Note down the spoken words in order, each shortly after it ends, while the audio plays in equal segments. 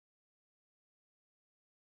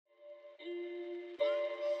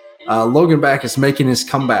Logan Backus making his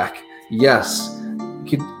comeback. Yes,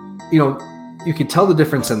 you could tell the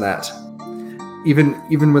difference in that.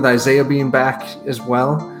 Even with Isaiah being back as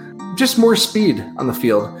well, just more speed on the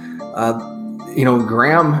field.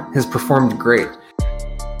 Graham has performed great.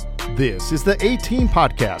 This is the A-Team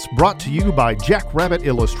Podcast, brought to you by Jackrabbit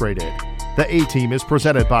Illustrated. The A-Team is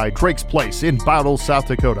presented by Drake's Place in Battle, South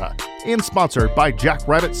Dakota, and sponsored by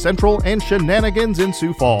Jackrabbit Central and Shenanigans in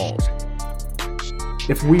Sioux Falls.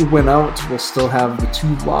 If we win out, we'll still have the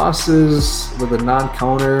 2 losses with a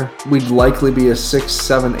non-counter. We'd likely be a 6,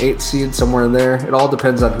 7, 8 seed, somewhere in there. It all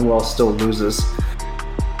depends on who else still loses.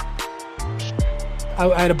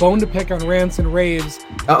 I had a bone to pick on rants and raves.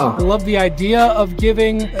 I love the idea of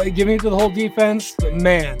giving it to the whole defense, but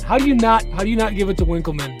man, how do you not give it to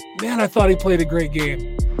Winkleman? Man, I thought he played a great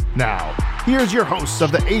game. Now, here's your hosts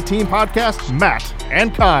of the A-Team Podcast, Matt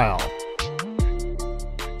and Kyle.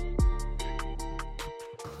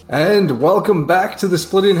 And welcome back to the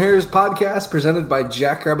Splitting Hairs Podcast, presented by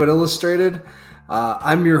Jackrabbit Illustrated.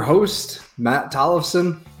 I'm your host, Matt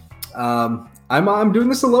Tollefson. I'm doing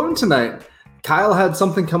this alone tonight. Kyle had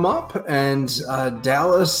something come up, and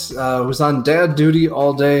Dallas was on dad duty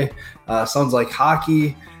all day. Sounds like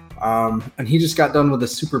hockey, and he just got done with a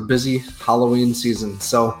super busy Halloween season.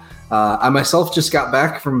 So I myself just got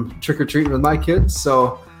back from trick-or-treating with my kids,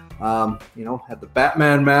 so had the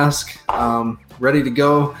Batman mask ready to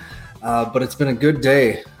go, but it's been a good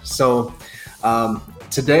day. So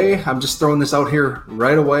today, I'm just throwing this out here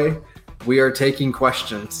right away. We are taking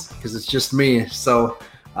questions because it's just me. So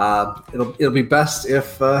it'll be best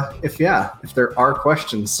if there are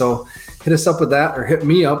questions. So hit us up with that, or hit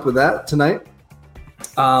me up with that tonight.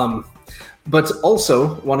 But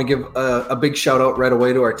also want to give a big shout out right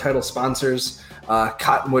away to our title sponsors,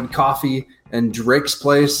 Cottonwood Coffee and Drake's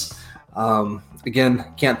Place. Again,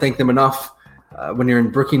 can't thank them enough. When you're in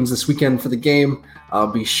Brookings this weekend for the game,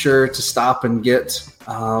 be sure to stop and get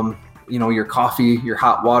your coffee, your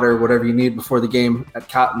hot water, whatever you need before the game at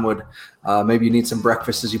Cottonwood. Maybe you need some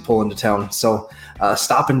breakfast as you pull into town. So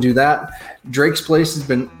stop and do that. Drake's Place has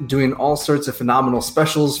been doing all sorts of phenomenal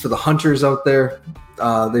specials for the hunters out there.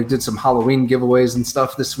 They did some Halloween giveaways and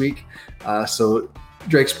stuff this week. So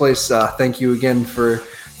Drake's Place, thank you again for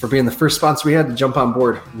being the first sponsor we had to jump on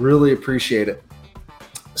board. Really appreciate it.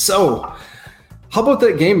 So how about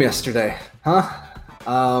that game yesterday?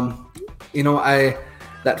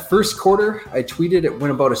 That first quarter, I tweeted it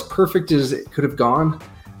went about as perfect as it could have gone.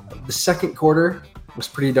 The second quarter was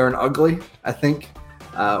pretty darn ugly, I think.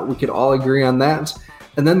 We could all agree on that.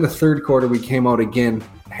 And then the third quarter, we came out again,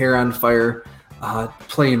 hair on fire,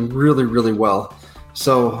 playing really, really well.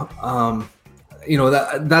 So,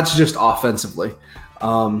 that's just offensively.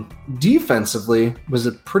 Defensively was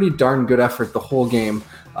a pretty darn good effort the whole game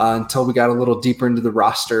until we got a little deeper into the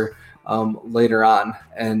roster later on.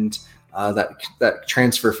 And that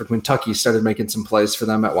transfer for Kentucky started making some plays for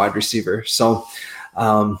them at wide receiver. So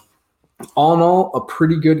all in all, a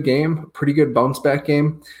pretty good game, pretty good bounce back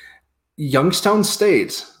game. Youngstown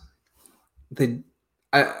State,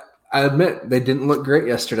 I admit they didn't look great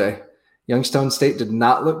yesterday. Youngstown State did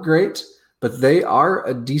not look great, but they are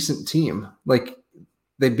a decent team. Like,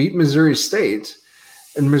 they beat Missouri State,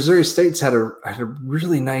 and Missouri State's had a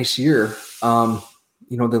really nice year.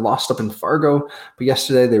 They lost up in Fargo, but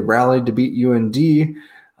yesterday they rallied to beat UND.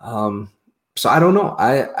 So I don't know.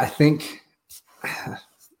 I think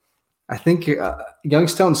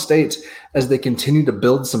Youngstown State, as they continue to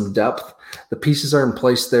build some depth, the pieces are in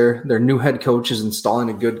place there. Their new head coach is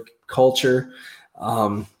installing a good culture.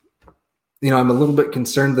 I'm a little bit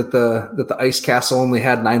concerned that the Ice Castle only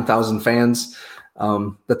had 9,000 fans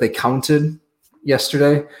that they counted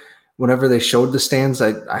yesterday. Whenever they showed the stands,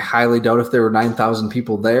 I highly doubt if there were 9,000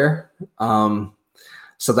 people there.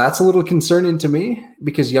 So that's a little concerning to me,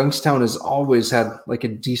 because Youngstown has always had like a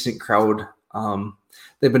decent crowd.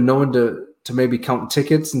 They've been known to maybe count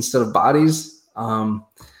tickets instead of bodies.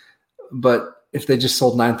 But if they just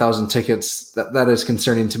sold 9,000 tickets, that is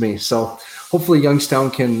concerning to me. So hopefully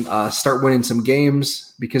Youngstown can start winning some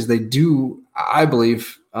games, because they do, I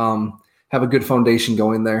believe, have a good foundation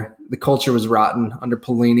going there. The culture was rotten under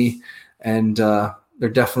Pelini, and they're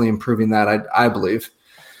definitely improving that, I believe.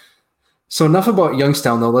 So enough about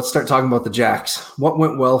Youngstown, though. Let's start talking about the Jacks. What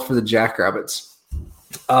went well for the Jackrabbits?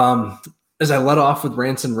 As I led off with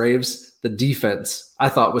rants and raves, the defense I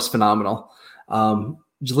thought was phenomenal.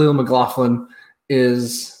 Jaleel McLaughlin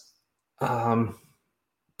is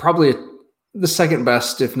probably the second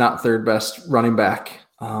best, if not third best, running back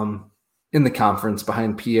in the conference,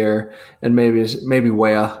 behind Pierre and maybe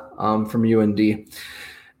Weah from UND.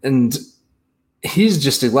 And he's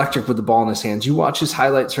just electric with the ball in his hands. You watch his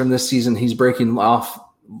highlights from this season, he's breaking off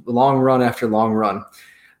long run after long run.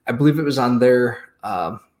 I believe it was on their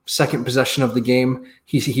second possession of the game.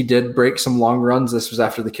 He did break some long runs. This was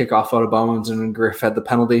after the kickoff out of bounds and when Griff had the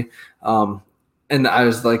penalty. And I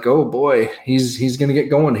was like, oh boy, he's going to get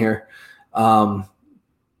going here.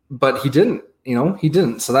 But he didn't, he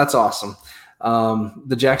didn't. So that's awesome.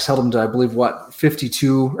 The Jacks held him to, I believe,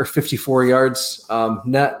 52 or 54 yards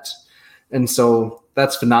net. And so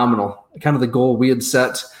that's phenomenal. Kind of the goal we had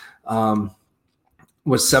set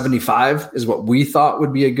was 75 is what we thought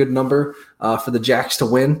would be a good number for the Jacks to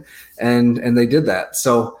win. And they did that.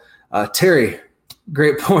 So Terry,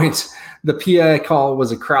 great point. The PI call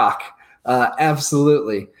was a crock.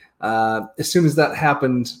 Absolutely. As soon as that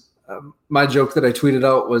happened, my joke that I tweeted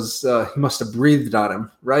out was he must have breathed on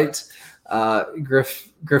him, right?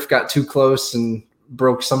 Griff got too close and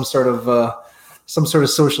broke some sort of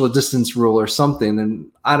social distance rule or something.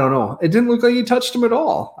 And I don't know. It didn't look like he touched him at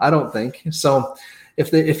all. I don't think so.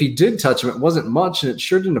 If he did touch him, it wasn't much, and it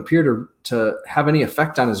sure didn't appear to have any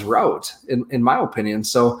effect on his route, in my opinion.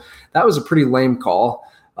 So that was a pretty lame call.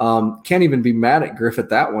 Can't even be mad at Griff at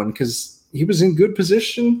that one because he was in good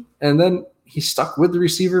position, and then he stuck with the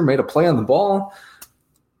receiver, made a play on the ball.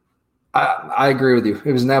 I agree with you.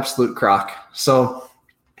 It was an absolute crock. So,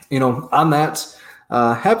 on that,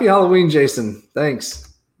 happy Halloween, Jason.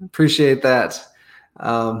 Thanks. Appreciate that.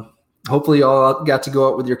 Hopefully you all got to go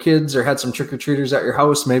out with your kids or had some trick-or-treaters at your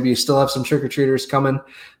house. Maybe you still have some trick-or-treaters coming.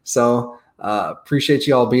 So appreciate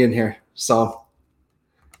you all being here. So,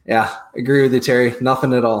 yeah, agree with you, Terry.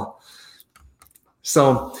 Nothing at all.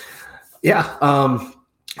 So, yeah,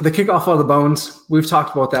 the kickoff out of the bones, we've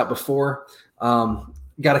talked about that before.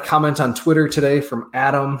 Got a comment on Twitter today from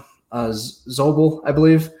Adam Zobel, I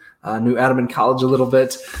believe. Knew Adam in college a little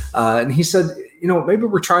bit. And he said, maybe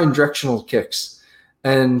we're trying directional kicks.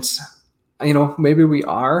 And, maybe we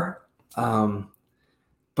are,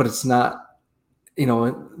 but it's not,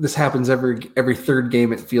 this happens every third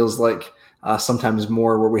game. It feels like sometimes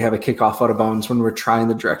more where we have a kickoff out of bounds when we're trying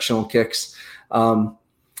the directional kicks.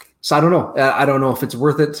 So I don't know. I don't know if it's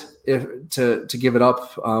worth it to give it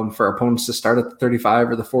up for our opponents to start at the 35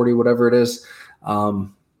 or the 40, whatever it is.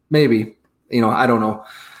 Maybe, I don't know.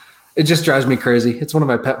 It just drives me crazy. It's one of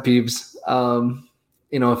my pet peeves.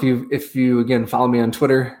 If you again follow me on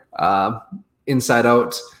Twitter, Inside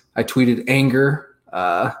Out, I tweeted anger.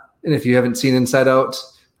 And if you haven't seen Inside Out,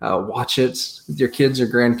 watch it with your kids or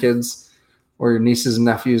grandkids or your nieces and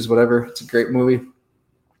nephews, whatever. It's a great movie.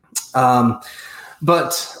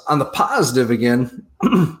 But on the positive again,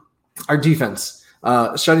 our defense,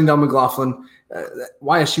 shutting down McLaughlin,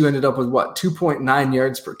 YSU ended up with 2.9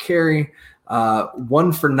 yards per carry,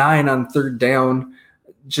 1 for 9 on third down,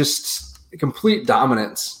 just complete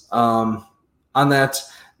dominance on that.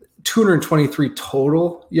 223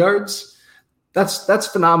 total yards. That's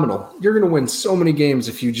phenomenal. You're going to win so many games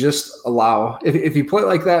if you just allow. If you play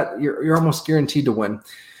like that, you're almost guaranteed to win.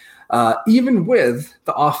 Even with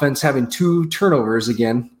the offense having 2 turnovers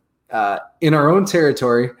again in our own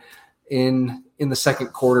territory in the second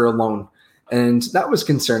quarter alone, and that was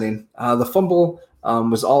concerning. The fumble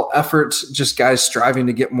was all effort, just guys striving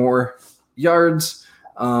to get more yards.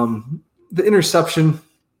 The interception,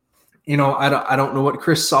 I don't know what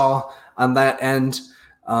Chris saw on that end,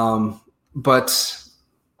 but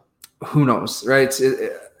who knows, right?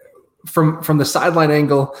 From the sideline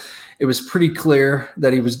angle, it was pretty clear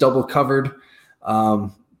that he was double covered.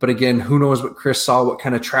 But again, who knows what Chris saw, what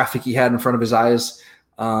kind of traffic he had in front of his eyes.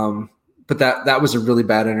 But that was a really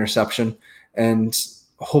bad interception, and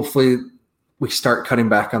hopefully we start cutting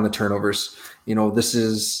back on the turnovers. This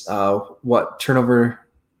is turnover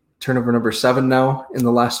number 7 now in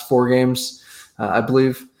the last 4 games, I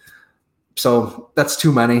believe. So that's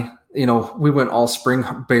too many. We went all spring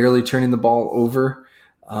barely turning the ball over.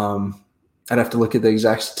 I'd have to look at the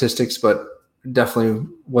exact statistics, but definitely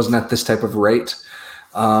wasn't at this type of rate.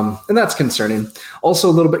 And that's concerning. Also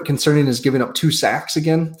a little bit concerning is giving up 2 sacks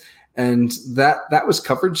again. And that was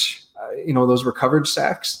coverage. Those were coverage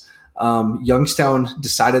sacks. Youngstown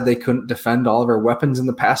decided they couldn't defend all of our weapons in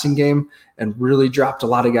the passing game and really dropped a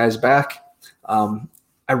lot of guys back.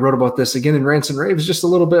 I wrote about this again in Rants and Raves just a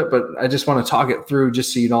little bit, but I just want to talk it through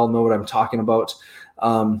just so you all know what I'm talking about.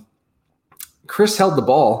 Chris held the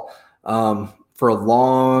ball for a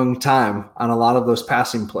long time on a lot of those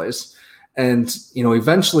passing plays. And,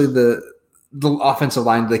 eventually the offensive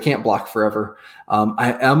line, they can't block forever.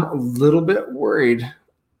 I am a little bit worried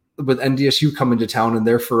with NDSU coming to town and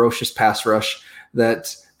their ferocious pass rush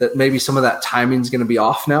that maybe some of that timing is going to be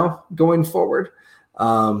off now going forward.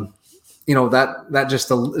 that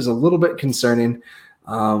just is a little bit concerning,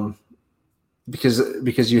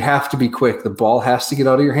 because you have to be quick. The ball has to get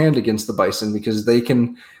out of your hand against the Bison, because they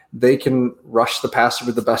can rush the passer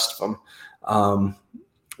with the best of them.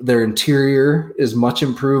 Their interior is much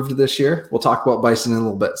improved this year. We'll talk about Bison in a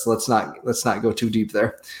little bit, so let's not go too deep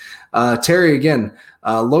there. Terry, again,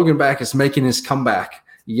 Logan Backus making his comeback.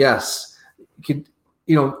 Yes, you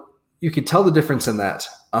could tell the difference in that.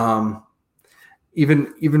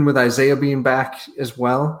 Even with Isaiah being back as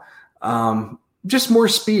well, just more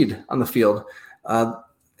speed on the field.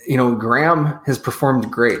 Graham has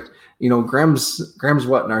performed great. Graham's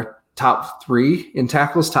what, in our top 3 in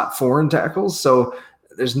tackles, top 4 in tackles. So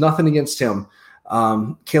there's nothing against him.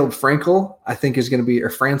 Caleb Frankel, I think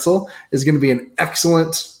Franzel is going to be an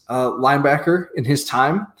excellent linebacker in his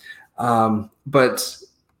time. But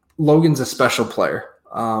Logan's a special player.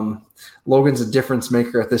 Logan's a difference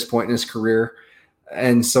maker at this point in his career.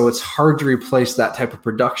 And so it's hard to replace that type of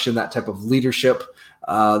production, that type of leadership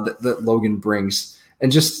that Logan brings.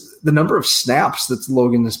 And just the number of snaps that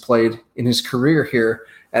Logan has played in his career here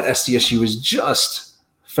at SDSU is just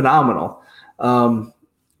phenomenal.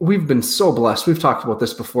 We've been so blessed. We've talked about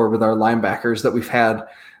this before with our linebackers that we've had,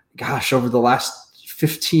 over the last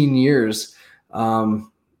 15 years,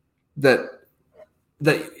 that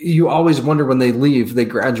you always wonder when they leave, they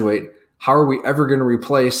graduate, how are we ever going to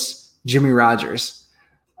replace Jimmy Rogers?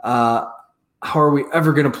 How are we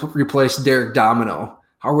ever going to replace Derek Domino?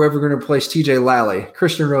 How are we ever going to replace TJ Lally,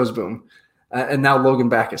 Christian Roseboom, and now Logan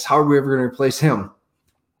Backus? How are we ever going to replace him?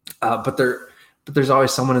 But there's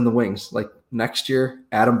always someone in the wings. Like next year,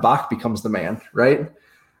 Adam Bach becomes the man, right?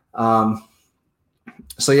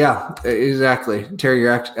 So yeah, exactly. Terry,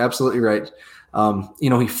 you're absolutely right.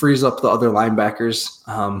 He frees up the other linebackers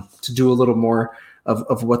to do a little more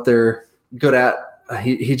of what they're good at.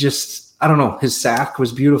 He just, I don't know, his sack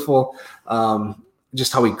was beautiful.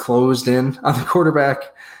 Just how he closed in on the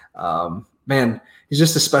quarterback. Man, he's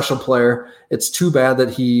just a special player. It's too bad that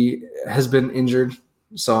he has been injured.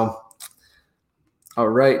 So, all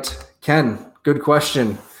right, Ken, good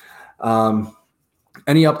question.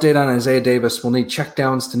 Any update on Isaiah Davis? We'll need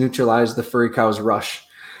checkdowns to neutralize the Furry Cows rush.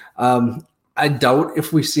 I doubt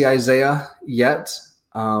if we see Isaiah yet.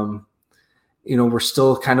 We're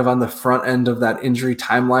still kind of on the front end of that injury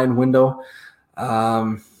timeline window.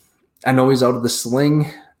 I know he's out of the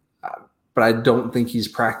sling, but I don't think he's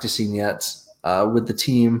practicing yet with the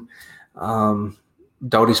team.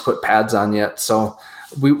 Doubt he's put pads on yet. So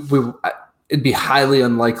it'd be highly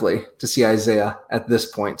unlikely to see Isaiah at this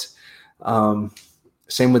point.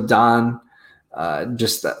 Same with Don.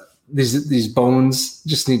 Just that these bones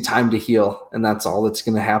just need time to heal, and that's all that's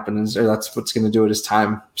going to happen, or that's what's going to do it is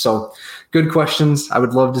time. So good questions. I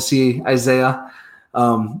would love to see Isaiah.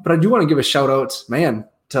 But I do want to give a shout out, man,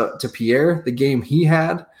 to Pierre, the game he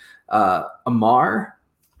had. Amar,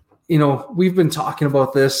 we've been talking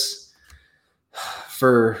about this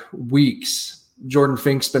for weeks. Jordan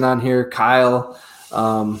Fink's been on here, Kyle,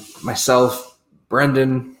 myself,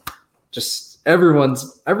 Brendan, just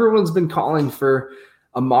everyone's been calling for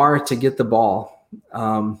Amar to get the ball.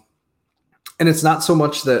 And it's not so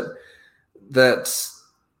much that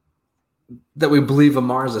we believe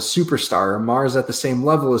Amar is a superstar. Amar is at the same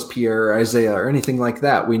level as Pierre or Isaiah or anything like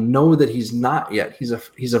that. We know that he's not yet.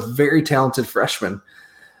 He's a very talented freshman.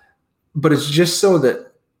 But it's just so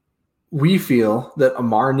that we feel that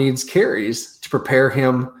Amar needs carries to prepare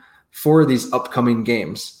him for these upcoming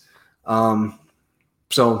games.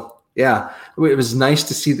 So, yeah, it was nice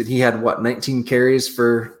to see that he had, 19 carries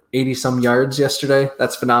for 80-some yards yesterday.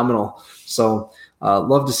 That's phenomenal. So,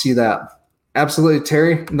 love to see that. Absolutely,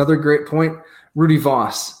 Terry. Another great point. Rudy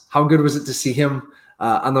Voss. How good was it to see him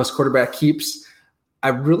on those quarterback keeps? I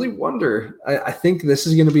really wonder. I think this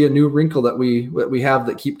is going to be a new wrinkle that we have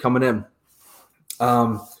that keep coming in.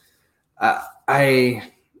 I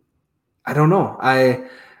don't know.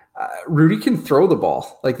 Rudy can throw the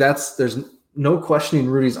ball. There's no questioning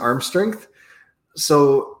Rudy's arm strength.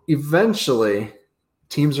 So eventually,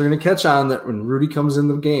 teams are going to catch on that when Rudy comes in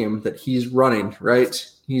the game, that he's running, right?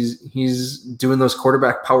 He's doing those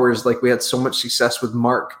quarterback powers like we had so much success with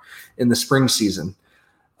Mark in the spring season.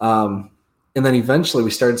 And then eventually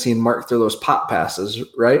we started seeing Mark throw those pop passes,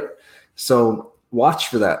 right? So watch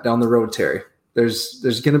for that down the road, Terry. There's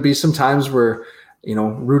going to be some times where,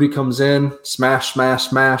 Rudy comes in, smash, smash,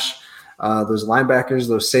 smash. Those linebackers,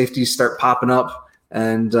 those safeties start popping up,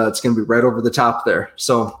 and it's going to be right over the top there.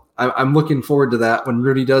 So I'm looking forward to that when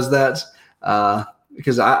Rudy does that,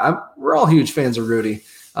 because we're all huge fans of Rudy.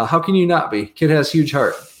 How can you not be? Kid has huge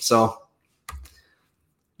heart. So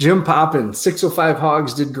Jim Poppin, 605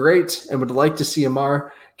 Hogs did great and would like to see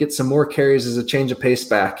Amar get some more carries as a change of pace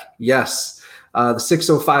back? Yes. The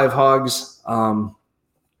 605 Hogs,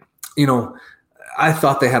 I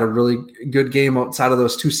thought they had a really good game outside of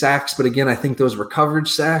those 2 sacks, but again, I think those were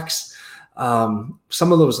coverage sacks. Some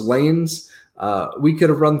of those lanes we could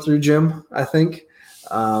have run through, Jim, I think.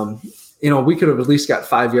 We could have at least got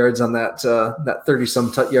 5 yards on that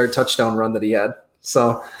 30-some yard touchdown run that he had.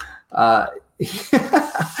 So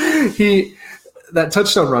that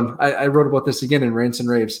touchdown run, I wrote about this again in Rants and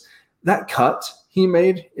Raves. That cut he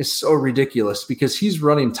made is so ridiculous because he's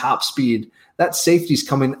running top speed. That safety's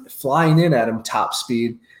flying in at him top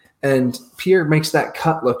speed, and Pierre makes that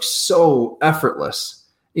cut look so effortless.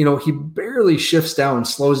 He barely shifts down,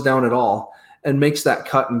 slows down at all, and makes that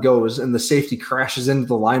cut and goes, and the safety crashes into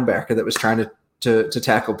the linebacker that was trying to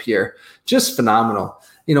tackle Pierre. Just phenomenal.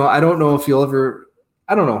 I don't know if you'll ever –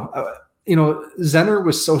 I don't know. Zenner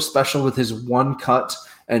was so special with his one cut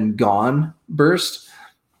and gone burst.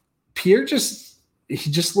 Pierre he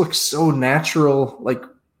just looks so natural, like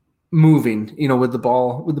moving, with the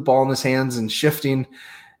ball in his hands and shifting.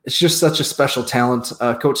 It's just such a special talent.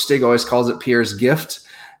 Coach Stig always calls it Pierre's gift.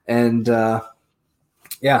 And I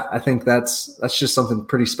think that's just something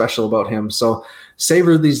pretty special about him. So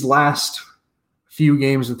savor these last few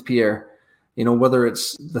games with Pierre, whether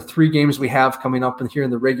it's the 3 games we have coming up here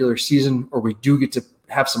in the regular season, or we do get to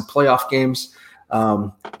have some playoff games.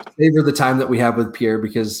 Savor the time that we have with Pierre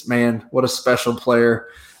because, man, what a special player.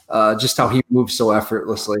 Just how he moves so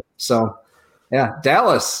effortlessly. So, yeah,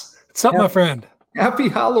 Dallas. What's up, my friend? Happy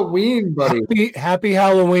Halloween, buddy. Happy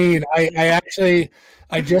Halloween. I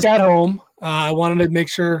just got home. I wanted to make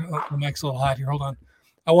sure the mic's a little hot here. Hold on.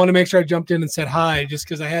 I want to make sure I jumped in and said hi just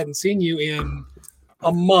because I hadn't seen you in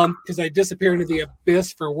a month because I disappeared into the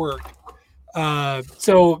abyss for work.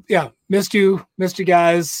 Missed you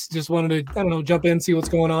guys. Just wanted to, jump in, see what's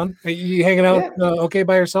going on. Are you hanging out okay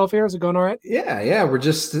by yourself here? Is it going all right? Yeah.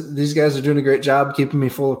 These guys are doing a great job keeping me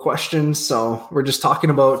full of questions. So we're talking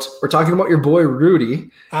about your boy Rudy.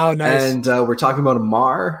 Oh, nice. And we're talking about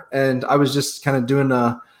Amar. And I was just kind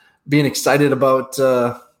of being excited about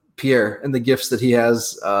Pierre and the gifts that he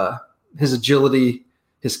has, his agility,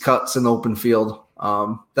 his cuts in the open field.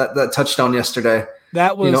 That touchdown yesterday.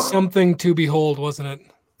 That was something to behold, wasn't it?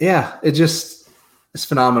 Yeah, it's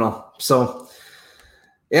phenomenal. So,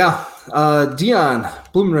 yeah, Dion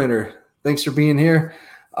Blumenreiter, thanks for being here.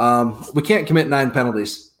 We can't commit 9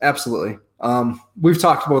 penalties. Absolutely. We've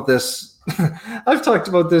talked about this. I've talked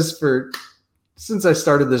about this since I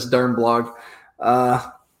started this darn blog. And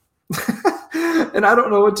I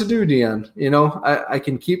don't know what to do, Dion. I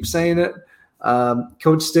can keep saying it.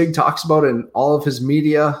 Coach Stig talks about it in all of his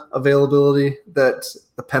media availability that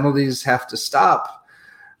the penalties have to stop.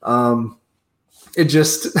 It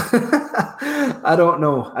just, I don't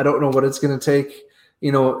know. I don't know what it's going to take.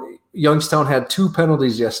 Youngstown had 2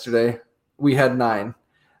 penalties yesterday. We had 9.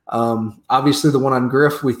 Obviously the one on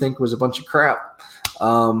Griff we think was a bunch of crap.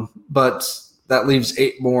 But that leaves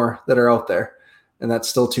 8 more that are out there, and that's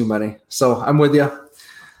still too many. So I'm with you.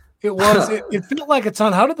 It was. It felt like a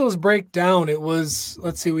ton. How did those break down? It was.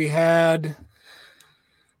 Let's see. We had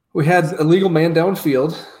illegal man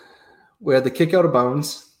downfield. We had the kick out of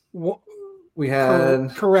bounds. We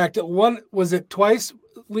had correct. One was it twice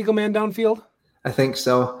legal man downfield? I think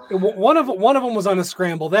so. One of them was on a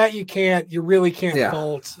scramble. That you really can't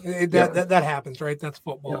fault. That happens, right? That's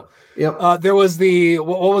football. Yep. There was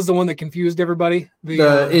what was the one that confused everybody?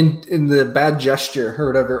 In the bad gesture or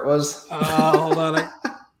whatever it was. Hold on. I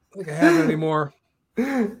don't think I have it anymore.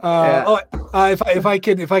 If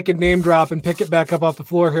I could name drop and pick it back up off the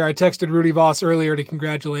floor here, I texted Rudy Voss earlier to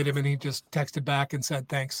congratulate him, and he just texted back and said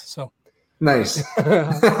thanks. So nice.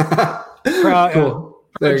 Cool.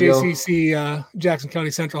 JCC Jackson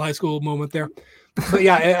County Central High School moment there.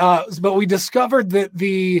 But but we discovered that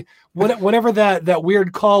whatever that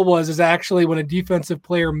weird call was is actually when a defensive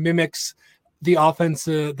player mimics the offense,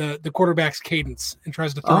 the quarterback's cadence and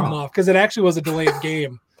tries to throw him off, because it actually was a delay of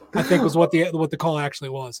game. I think was what the call actually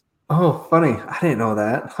was. Oh, funny. I didn't know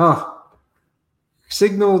that. Huh.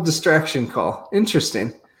 Signal distraction call.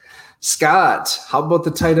 Interesting. Scott, how about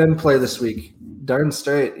the tight end play this week? Darn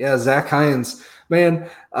straight. Yeah, Zach Hines. Man,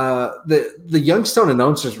 the Youngstown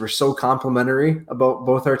announcers were so complimentary about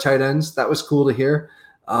both our tight ends. That was cool to hear.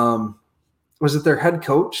 Was it their head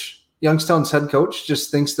coach? Youngstown's head coach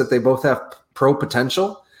just thinks that they both have pro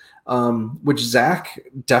potential, which Zach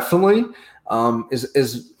definitely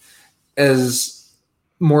is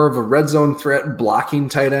more of a red zone threat blocking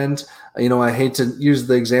tight end. I hate to use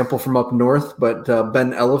the example from up north, but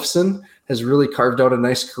Ben Ellefson has really carved out a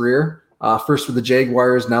nice career. First with the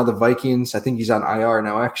Jaguars, now the Vikings. I think he's on IR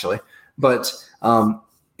now, actually. But,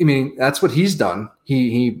 I mean, that's what he's done.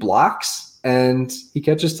 He blocks and he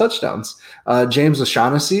catches touchdowns. James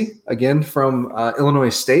O'Shaughnessy, again from Illinois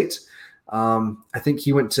State. I think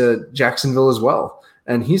he went to Jacksonville as well,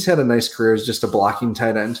 and he's had a nice career as just a blocking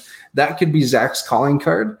tight end. That could be Zach's calling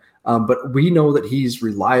card, but we know that he's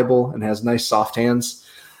reliable and has nice soft hands.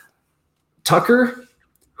 Tucker,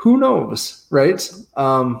 who knows, right?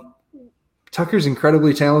 Tucker's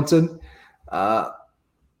incredibly talented.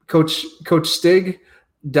 Coach Stig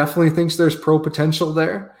definitely thinks there's pro potential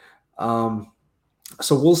there. So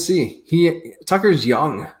we'll see. Tucker's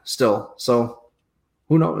young still, so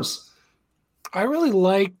who knows? I really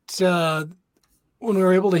liked when we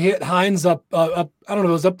were able to hit Hines up. I don't know if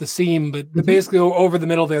it was up the seam, but basically over the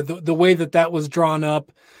middle there. The way that was drawn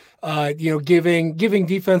up, giving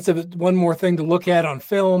defensive one more thing to look at on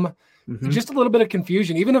film. Just a little bit of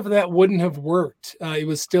confusion. Even if that wouldn't have worked, it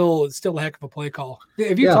was still a heck of a play call.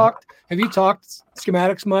 Have you talked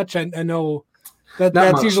schematics much? I know that's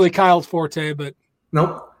much. Usually Kyle's forte, but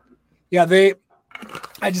nope. Yeah,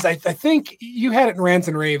 I think you had it in rants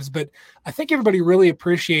and raves, but I think everybody really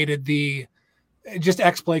appreciated the just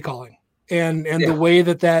X play calling and the way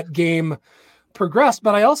that game progressed.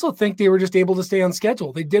 But I also think they were just able to stay on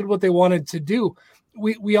schedule. They did what they wanted to do.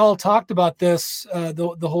 We all talked about this,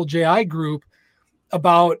 the whole JI group,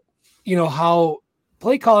 about how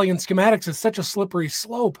play calling and schematics is such a slippery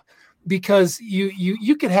slope, because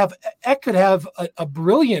you could have a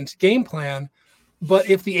brilliant game plan, but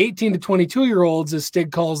if the 18 to 22-year-olds, as Stig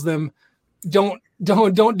calls them, don't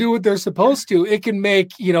do what they're supposed to, it can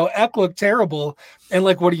make Eck look terrible. And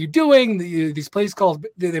like, what are you doing? These plays calls,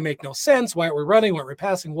 they make no sense. Why aren't we running? Why aren't we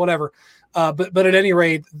passing? Whatever. But at any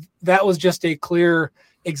rate, that was just a clear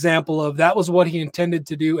example of that was what he intended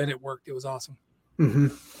to do, and it worked. It was awesome. Mm-hmm.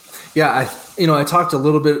 Yeah, I talked a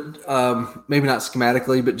little bit, maybe not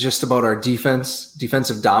schematically, but just about our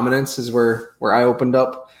defensive dominance is where I opened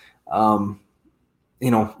up.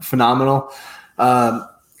 Phenomenal.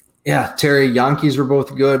 Terry, Yankees were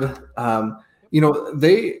both good.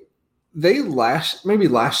 They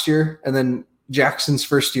last year, and then Jackson's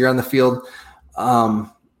first year on the field. I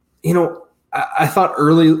thought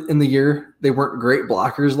early in the year they weren't great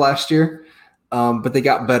blockers last year, but they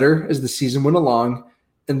got better as the season went along.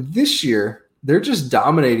 And this year they're just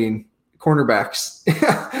dominating cornerbacks,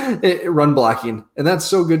 run blocking, and that's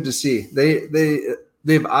so good to see.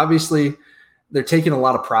 They've obviously they're taking a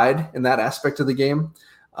lot of pride in that aspect of the game.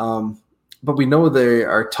 But we know they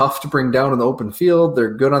are tough to bring down in the open field.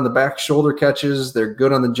 They're good on the back shoulder catches. They're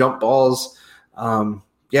good on the jump balls. I'm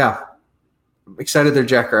excited they're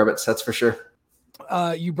Jackrabbits, that's for sure.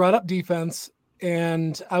 You brought up defense,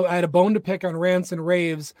 and I had a bone to pick on rants and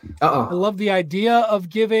raves. I love the idea of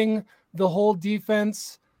giving the whole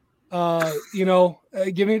defense, giving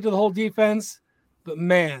it to the whole defense. But,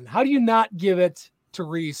 man, how do you not give it to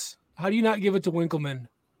Reese? How do you not give it to Winkleman?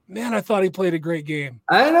 Man, I thought he played a great game.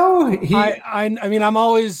 I know. I mean, I'm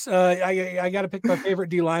always I got to pick my favorite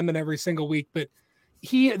D lineman every single week, but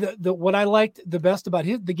what I liked the best about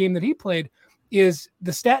the game that he played is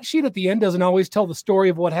the stat sheet at the end doesn't always tell the story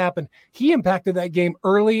of what happened. He impacted that game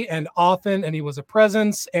early and often, and he was a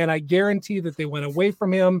presence, and I guarantee that they went away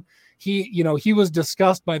from him. He was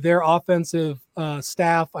discussed by their offensive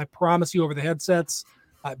staff. I promise you, over the headsets.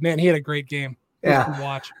 Man, he had a great game. Yeah,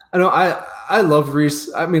 watch. I know. I love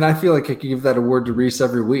Reese. I mean, I feel like I could give that award to Reese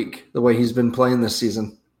every week, the way he's been playing this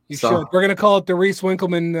season. You should. We're going to call it the Reese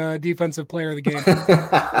Winkleman Defensive Player of the Game.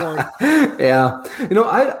 Yeah.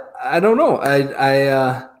 I don't know.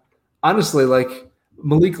 I honestly, like,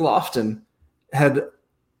 Malik Lofton had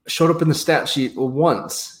showed up in the stat sheet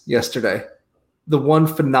once yesterday. The one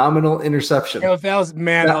phenomenal interception. Yeah, that was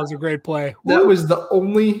a great play. That was the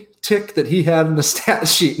only tick that he had in the stat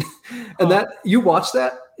sheet. And if you watch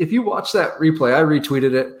that replay, I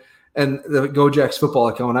retweeted it, and the GoJacks football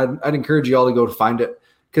account, I'd encourage you all to go to find it,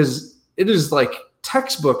 because it is like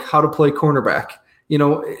textbook how to play cornerback.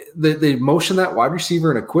 They motion that wide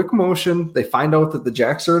receiver in a quick motion. They find out that the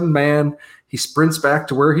Jacks are in man. He sprints back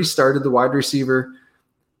to where he started, the wide receiver.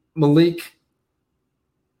 Malik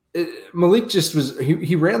just was,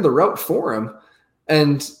 he ran the route for him,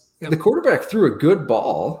 and the quarterback threw a good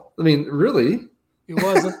ball. I mean, really. It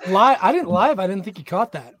wasn't live. I didn't think he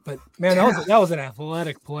caught that, but man, that was an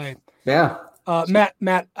athletic play. Yeah.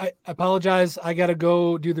 Matt, I apologize. I got to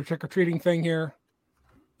go do the trick-or-treating thing here.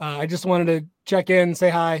 I just wanted to check in, say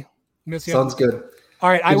hi. Miss you. Sounds good. All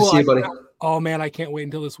right. Good to see you, buddy. Oh man, I can't wait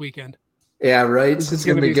until this weekend. Yeah, right. It's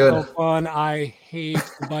going to be good. So fun. I hate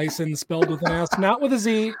Bison spelled with an S, not with a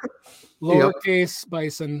Z. Lowercase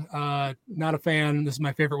Bison. Not a fan. This is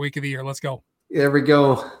my favorite week of the year. Let's go. There we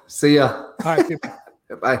go. See ya. All right.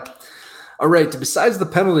 Bye. All right. Besides the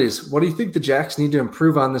penalties, what do you think the Jacks need to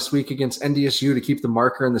improve on this week against NDSU to keep the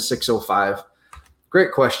marker in the 605?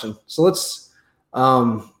 Great question. So let's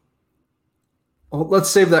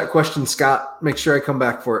save that question, Scott. Make sure I come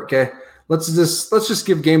back for it. Okay. Let's just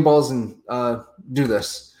give game balls and do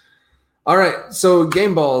this. All right. So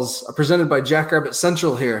game balls are presented by Jackrabbit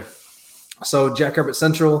Central here. So Jackrabbit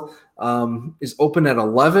Central is open at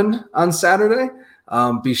 11 on Saturday.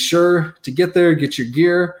 Be sure to get there, get your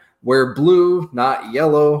gear, wear blue, not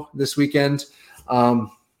yellow this weekend.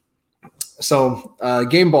 So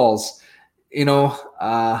game balls,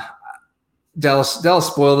 Dallas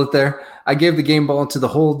spoiled it there. I gave the game ball to the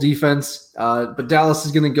whole defense, but Dallas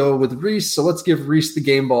is going to go with Reese. So let's give Reese the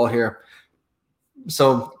game ball here.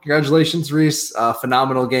 So congratulations, Reese.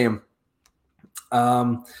 Phenomenal game.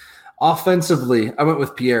 Offensively, I went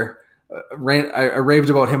with Pierre. I raved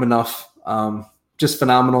about him enough. Just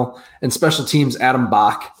phenomenal. And special teams, Adam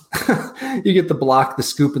Bach. You get the block, the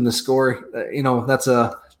scoop, and the score. That's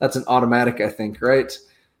an automatic, I think, right?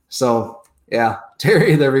 So yeah,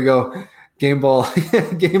 Terry, there we go. Game ball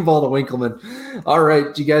to Winkleman. All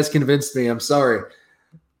right, you guys convinced me. I'm sorry.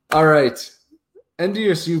 All right,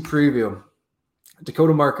 NDSU preview,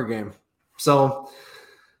 Dakota Marker game. So,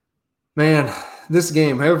 man, this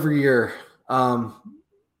game every year,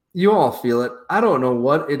 you all feel it. I don't know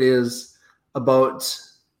what it is about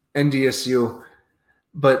NDSU,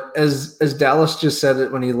 but as Dallas just said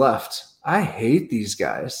it when he left, I hate these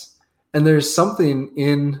guys. And there's something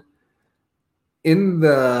in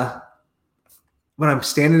the when I'm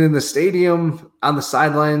standing in the stadium, on the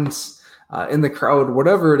sidelines, in the crowd,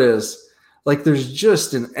 whatever it is, like there's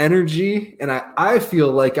just an energy, and I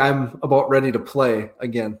feel like I'm about ready to play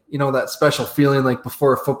again. That special feeling like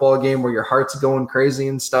before a football game where your heart's going crazy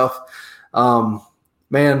and stuff.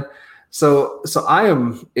 Man, so I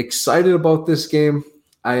am excited about this game.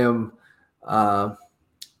 I am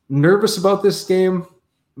nervous about this game,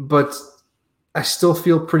 but I still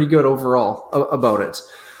feel pretty good overall about it.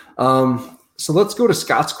 So let's go to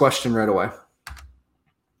Scott's question right away.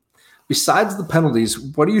 Besides the penalties,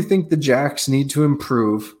 what do you think the Jacks need to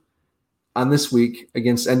improve on this week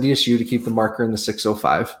against NDSU to keep the marker in the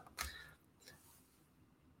 605?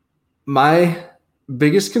 My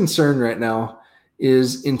biggest concern right now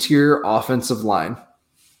is interior offensive line.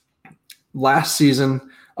 Last season,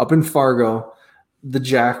 up in Fargo, the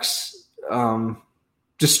Jacks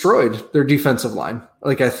destroyed their defensive line.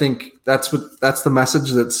 I think that's the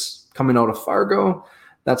message that's coming out of Fargo.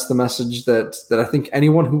 That's the message that I think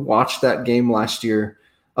anyone who watched that game last year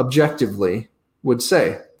objectively would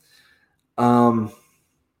say. And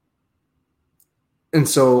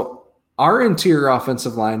so our interior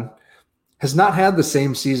offensive line has not had the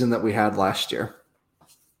same season that we had last year.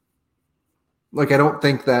 I don't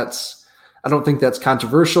think that's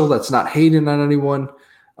controversial. That's not hating on anyone,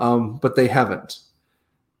 but they haven't.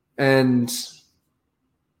 And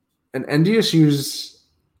NDSU's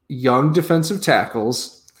young defensive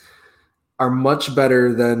tackles are much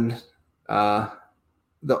better than the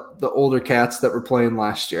older cats that were playing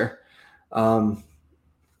last year. I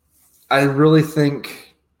really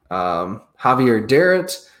think Javier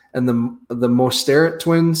Darrett and the Mostert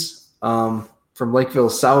twins from Lakeville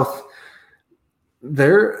South,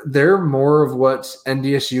 they're more of what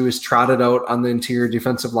NDSU has trotted out on the interior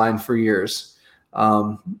defensive line for years.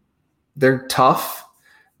 They're tough.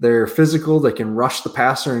 They're physical. They can rush the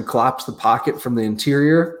passer and collapse the pocket from the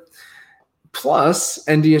interior. Plus,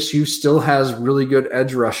 NDSU still has really good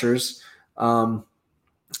edge rushers.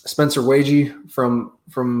 Spencer Wagee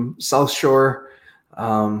from South Shore,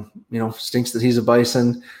 stinks that he's a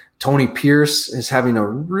Bison. Tony Pierce is having a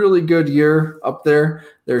really good year up there.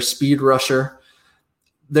 Their speed rusher.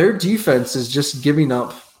 Their defense is just giving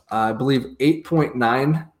up, I believe,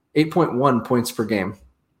 8.1 points per game.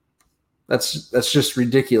 That's just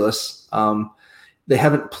ridiculous. They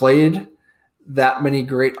haven't played that many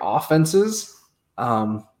great offenses.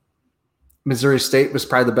 Missouri State was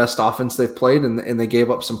probably the best offense they've played, and they gave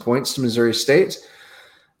up some points to Missouri State.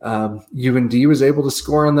 UND was able to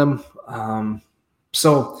score on them.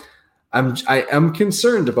 So I am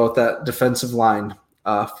concerned about that defensive line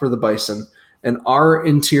for the Bison, and our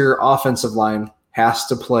interior offensive line has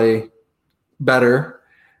to play better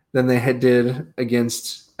than they did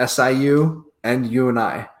against SIU and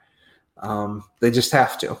UNI. They just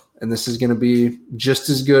have to. And this is going to be just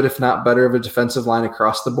as good, if not better, of a defensive line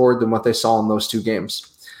across the board than what they saw in those two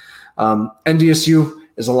games. NDSU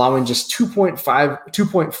is allowing just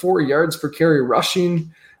 2.4 yards per carry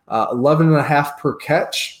rushing, 11.5 per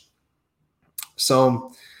catch.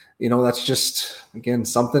 So, that's just, again,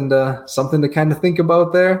 something to kind of think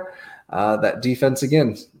about there. That defense,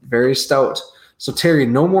 again, very stout. So, Terry,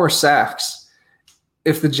 no more sacks.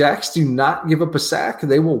 If the Jacks do not give up a sack,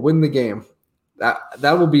 they will win the game.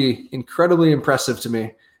 That will be incredibly impressive to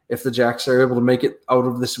me if the Jacks are able to make it out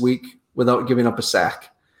of this week without giving up a sack.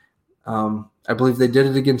 I believe they did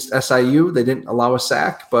it against SIU. They didn't allow a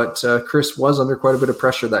sack, but Chris was under quite a bit of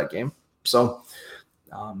pressure that game. So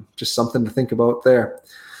just something to think about there.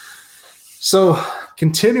 So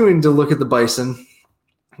continuing to look at the Bison,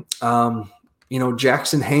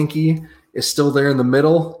 Jackson Hankey is still there in the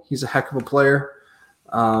middle. He's a heck of a player.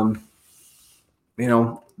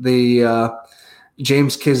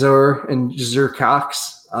 James Kazor and Jazur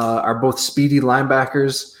Cox are both speedy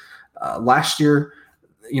linebackers. Last year,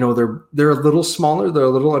 they're a little smaller. They're a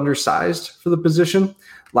little undersized for the position.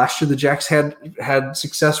 Last year, the Jacks had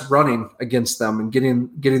success running against them and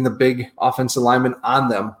getting the big offensive linemen on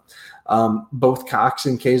them. Both Cox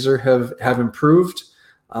and Kazor have improved.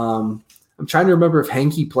 I'm trying to remember if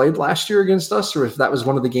Hankey played last year against us or if that was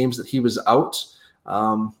one of the games that he was out.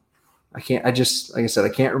 Like I said, I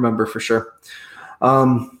can't remember for sure.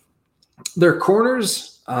 Their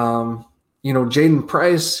corners, Jaden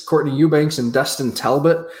Price, Courtney Eubanks, and Destin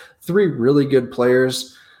Talbot, 3 really good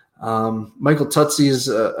players. Michael Tutsi is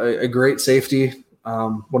a great safety,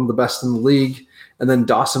 one of the best in the league. And then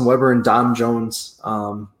Dawson Weber and Dom Jones.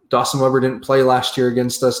 Dawson Weber didn't play last year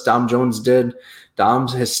against us. Dom Jones did. Dom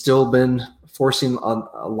has still been forcing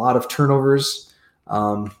a lot of turnovers.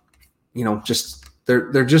 They're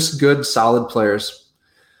just good, solid players.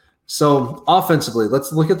 So offensively,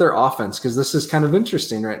 let's look at their offense because this is kind of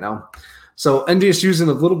interesting right now. So NDSU's in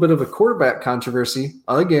a little bit of a quarterback controversy.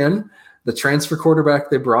 Again, the transfer quarterback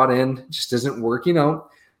they brought in just isn't working out.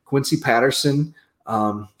 Quincy Patterson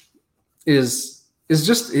is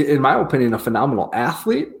just, in my opinion, a phenomenal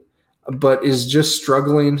athlete, but is just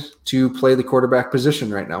struggling to play the quarterback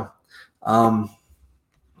position right now.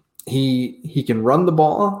 He can run the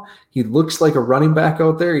ball. He looks like a running back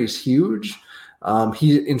out there. He's huge.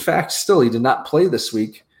 He did not play this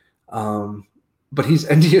week, but he's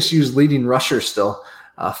NDSU's leading rusher still.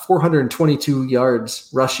 422 yards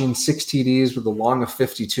rushing, 6 TDs with a long of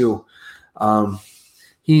 52.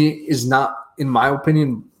 He is not, in my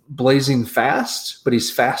opinion, blazing fast, but he's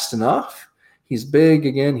fast enough. He's big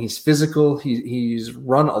again. He's physical. He's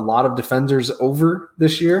run a lot of defenders over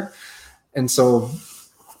this year. And so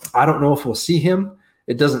I don't know if we'll see him.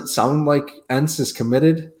 It doesn't sound like Entz is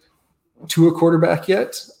committed to a quarterback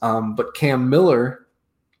yet, but Cam Miller,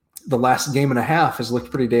 the last game and a half, has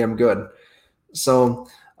looked pretty damn good. So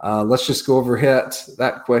let's just go over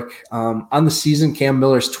that quick. On the season, Cam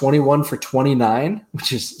Miller's 21 for 29,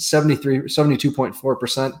 which is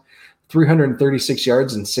 72.4%, 336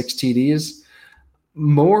 yards and 6 TDs.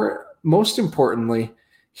 Most importantly,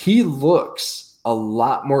 he looks a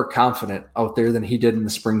lot more confident out there than he did in the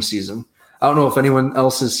spring season. I don't know if anyone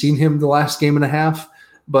else has seen him the last game and a half,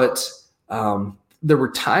 but there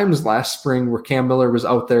were times last spring where Cam Miller was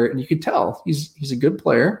out there and you could tell he's a good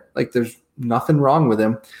player. Like there's nothing wrong with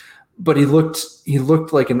him, but he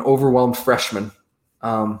looked like an overwhelmed freshman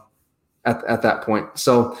at that point.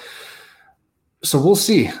 So we'll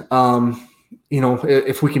see.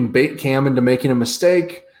 If we can bait Cam into making a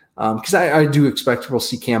mistake, because I do expect we'll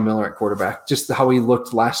see Cam Miller at quarterback, just how he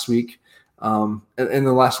looked last week. In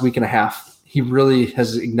the last week and a half, he really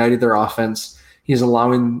has ignited their offense. He's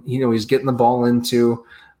allowing, he's getting the ball into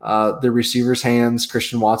the receivers' hands,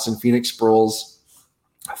 Christian Watson, Phoenix Sproles,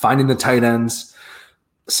 finding the tight ends.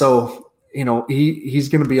 So, he's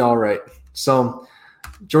going to be all right. So,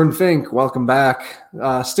 Jordan Fink, welcome back.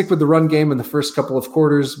 Stick with the run game in the first couple of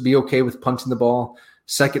quarters. Be okay with punting the ball.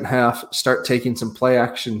 Second half, start taking some play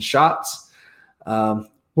action shots.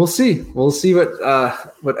 We'll see. We'll see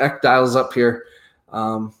what Eck dials up here.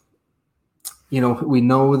 We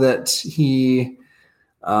know that he,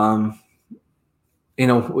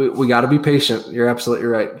 we got to be patient. You're absolutely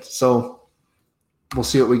right. So we'll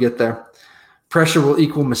see what we get there. Pressure will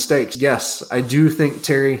equal mistakes. Yes, I do think,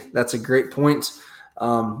 Terry, that's a great point.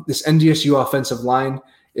 This NDSU offensive line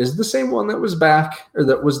is the same one that was back or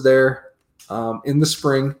that was there in the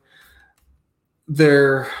spring.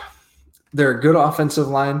 They're a good offensive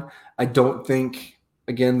line. I don't think,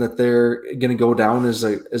 again, that they're going to go down as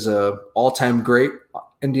a all-time great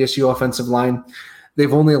NDSU offensive line.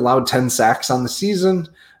 They've only allowed 10 sacks on the season.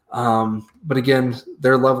 But again,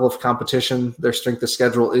 their level of competition, their strength of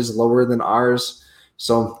schedule is lower than ours.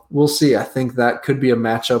 So we'll see. I think that could be a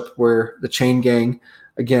matchup where the Chain Gang,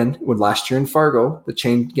 again, when last year in Fargo, the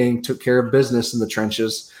Chain Gang took care of business in the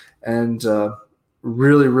trenches and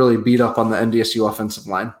really, really beat up on the NDSU offensive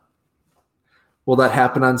line. Will that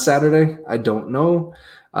happen on Saturday? I don't know.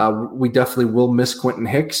 We definitely will miss Quentin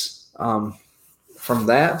Hicks from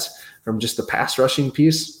just the pass rushing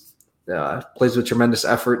piece. Plays with tremendous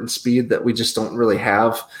effort and speed that we just don't really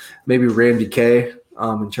have. Maybe Randy Kay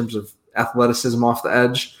in terms of athleticism off the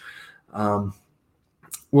edge.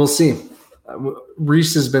 We'll see.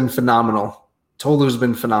 Reese has been phenomenal. Tolu's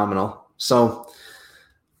been phenomenal. So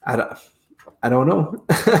I don't know.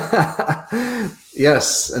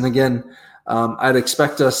 Yes, and again, I'd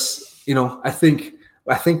expect us. I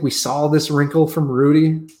think we saw this wrinkle from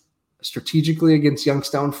Rudy strategically against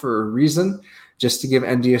Youngstown for a reason, just to give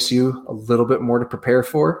NDSU a little bit more to prepare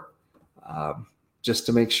for, just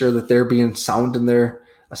to make sure that they're being sound in their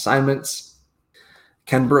assignments.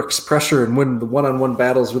 Ken Brooks pressure and win the one-on-one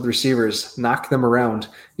battles with receivers, knock them around.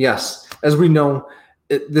 Yes, as we know,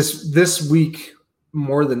 this week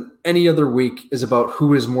more than any other week is about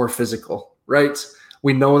who is more physical, right?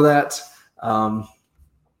 We know that.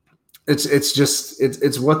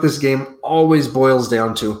 It's what this game always boils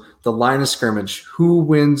down to: the line of scrimmage, who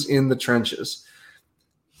wins in the trenches.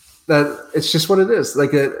 That it's just what it is.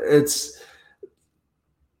 Like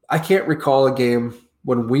I can't recall a game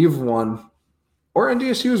when we've won, or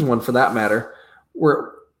NDSU's won for that matter,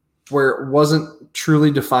 where it wasn't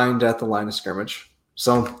truly defined at the line of scrimmage.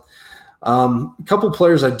 So a couple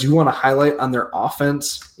players I do want to highlight on their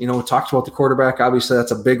offense. We talked about the quarterback. Obviously,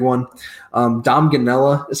 that's a big one. Dom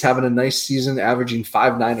Ganella is having a nice season, averaging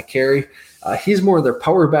 5.9 a carry. He's more of their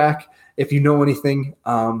power back. If you know anything,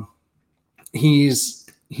 he's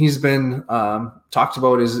been talked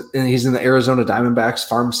about he's in the Arizona Diamondbacks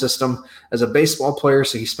farm system as a baseball player,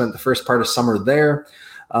 so he spent the first part of summer there.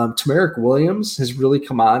 Tamarick Williams has really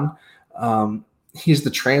come on. He's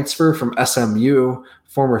the transfer from SMU,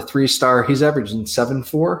 former 3-star. He's averaging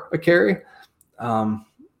 7.4 a carry.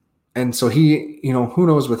 And so he, who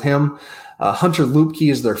knows with him. Hunter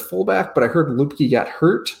Lupke is their fullback, but I heard Lupke got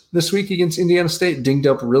hurt this week against Indiana State, dinged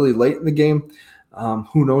up really late in the game.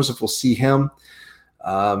 Who knows if we'll see him.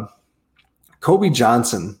 Kobe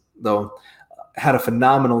Johnson, though, had a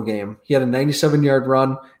phenomenal game. He had a 97-yard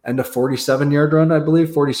run and a 47-yard run, I believe,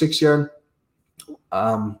 46-yard.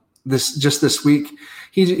 This week,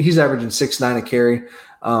 he's averaging 6.9 a carry.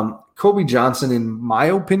 Kobe Johnson, in my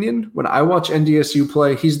opinion, when I watch NDSU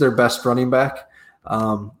play, he's their best running back.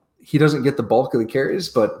 He doesn't get the bulk of the carries,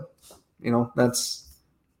 but I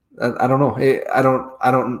don't know.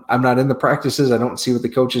 I'm not in the practices. I don't see what the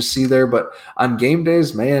coaches see there, but on game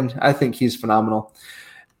days, man, I think he's phenomenal.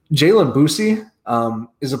 Jalen Boosie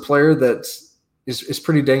is a player that is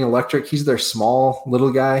pretty dang electric. He's their small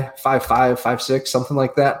little guy, 5'5", 5'6", something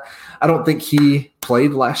like that. I don't think he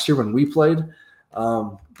played last year when we played.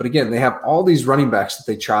 But again, they have all these running backs that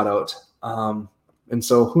they trot out. And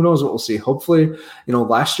so who knows what we'll see. Hopefully,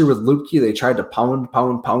 last year with Lupke, they tried to pound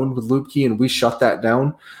with Lupke, and we shut that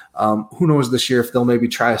down. Who knows this year if they'll maybe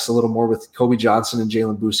try us a little more with Kobe Johnson and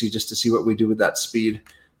Jalen Boosie just to see what we do with that speed.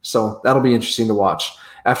 So that'll be interesting to watch.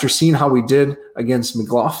 After seeing how we did against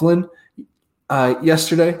McLaughlin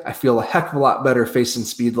yesterday, I feel a heck of a lot better facing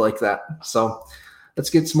speed like that. So let's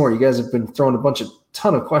get some more. You guys have been throwing a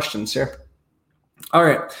ton of questions here. All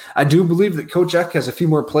right. I do believe that Coach Eck has a few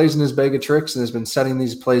more plays in his bag of tricks and has been setting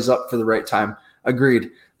these plays up for the right time.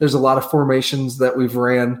 Agreed. There's a lot of formations that we've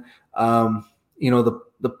ran.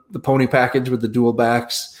 The pony package with the dual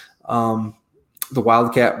backs, the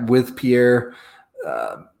Wildcat with Pierre.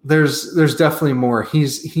 There's definitely more.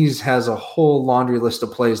 He's has a whole laundry list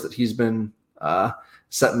of plays that he's been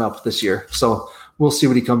setting up this year. So we'll see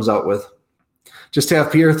what he comes out with. Just to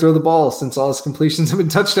have Pierre throw the ball since all his completions have been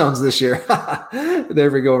touchdowns this year.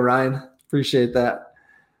 There we go, Ryan. Appreciate that.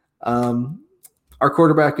 Our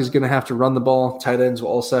quarterback is going to have to run the ball. Tight ends will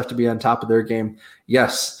also have to be on top of their game.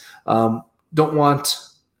 Yes. Don't want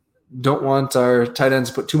our tight ends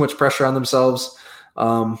to put too much pressure on themselves.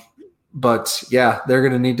 But yeah, they're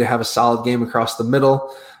going to need to have a solid game across the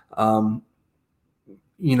middle. The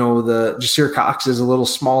Jasir Cox is a little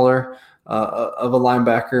smaller of a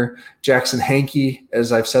linebacker. Jackson Hankey,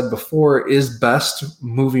 as I've said before, is best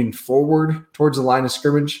moving forward towards the line of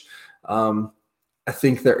scrimmage. I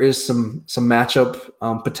think there is some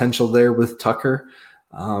matchup potential there with Tucker.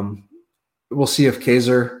 We'll see if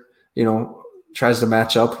Kaiser, tries to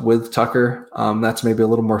match up with Tucker. That's maybe a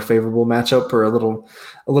little more favorable matchup, or a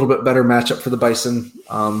little bit better matchup for the Bison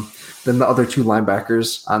than the other two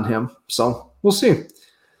linebackers on him. So we'll see.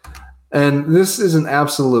 And this is an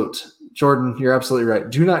absolute. Jordan, you're absolutely right.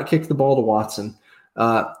 Do not kick the ball to Watson.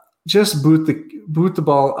 Just boot the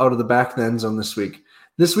ball out of the back of the end zone this week.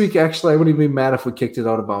 This week, actually, I wouldn't even be mad if we kicked it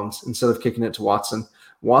out of bounds instead of kicking it to Watson.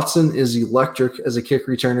 Watson is electric as a kick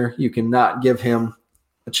returner. You cannot give him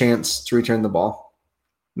a chance to return the ball.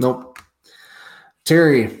 Nope.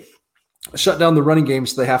 Terry, shut down the running game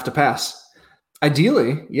so they have to pass.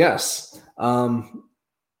 Ideally, yes.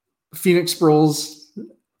 Phoenix Sproles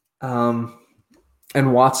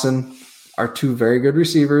and Watson are two very good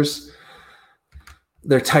receivers.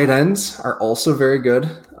 Their tight ends are also very good.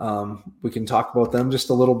 We can talk about them just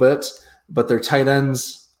a little bit, but their tight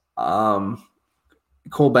ends,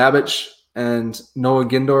 Cole Babbage and Noah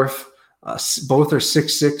Gindorf, both are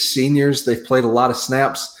 6'6" seniors. They've played a lot of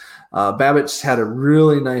snaps. Babbage had a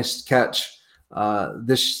really nice catch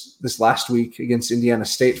this last week against Indiana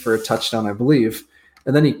State for a touchdown, I believe.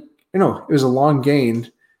 And then it was a long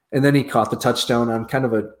gain, and then he caught the touchdown on kind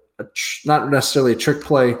of a not necessarily a trick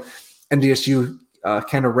play. NDSU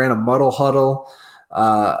kind of ran a muddle huddle.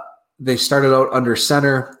 They started out under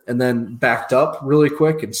center and then backed up really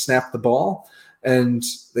quick and snapped the ball. And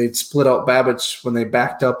they'd split out Babbage when they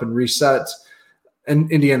backed up and reset.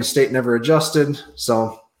 And Indiana State never adjusted.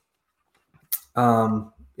 So,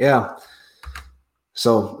 yeah.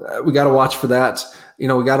 So we got to watch for that. We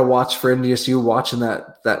got to watch for NDSU watching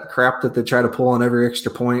that crap that they try to pull on every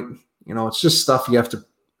extra point. It's just stuff you have to,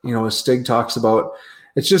 as Stig talks about,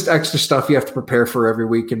 it's just extra stuff you have to prepare for every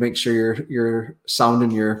week and make sure you're sound in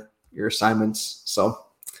your assignments. So,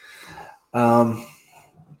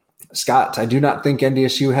 Scott, I do not think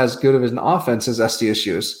NDSU has good of an offense as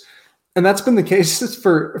SDSU's. And that's been the case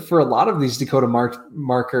for a lot of these Dakota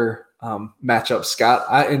marker matchups,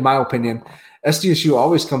 Scott. In my opinion, SDSU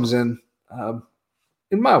always comes in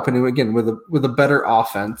my opinion, again, with a better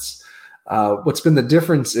offense. What's been the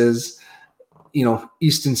difference is,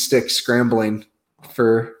 Easton Stick scrambling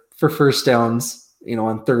for first downs,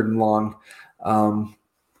 on 3rd and long.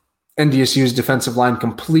 NDSU's defensive line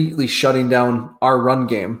completely shutting down our run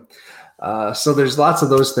game. So there's lots of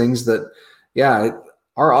those things that,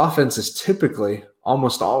 our offense is typically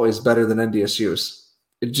almost always better than NDSU's.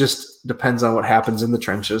 It just depends on what happens in the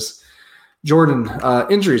trenches. Jordan,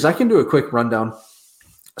 injuries. I can do a quick rundown.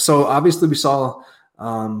 So obviously we saw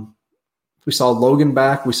Logan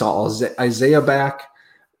back. We saw Isaiah back.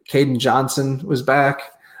 Caden Johnson was back.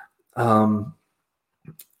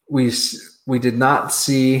 We did not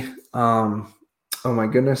see, oh my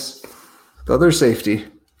goodness, the other safety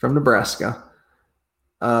from Nebraska,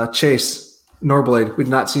 Chase Norblade. We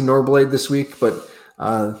did not see Norblade this week, but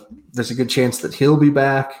there's a good chance that he'll be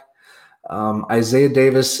back. Isaiah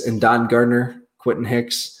Davis and Don Gardner, Quentin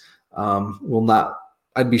Hicks will not.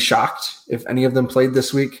 I'd be shocked if any of them played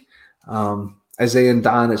this week. Isaiah and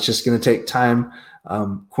Don, it's just going to take time.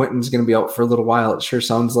 Quentin's going to be out for a little while, it sure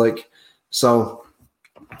sounds like. So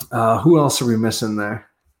who else are we missing there?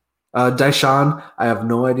 Dyshawn, I have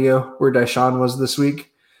no idea where Dyshawn was this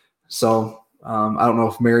week. So I don't know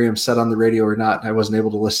if Miriam said on the radio or not. I wasn't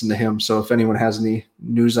able to listen to him. So if anyone has any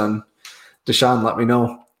news on Dyshawn, let me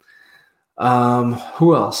know.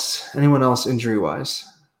 Who else? Anyone else injury-wise?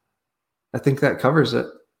 I think that covers it.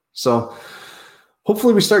 So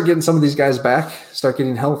hopefully we start getting some of these guys back, start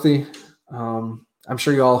getting healthy. I'm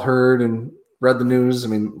sure you all heard and read the news. I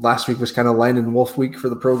mean, last week was kind of Landon Wolf week for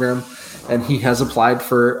the program, and he has applied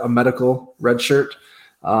for a medical redshirt.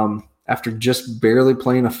 After just barely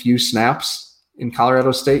playing a few snaps in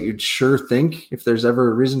Colorado State, you'd sure think if there's ever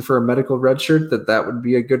a reason for a medical redshirt that would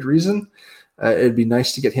be a good reason. It'd be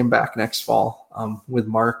nice to get him back next fall with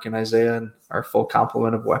Mark and Isaiah and our full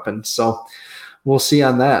complement of weapons. So we'll see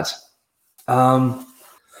on that.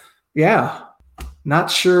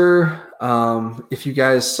 Not sure if you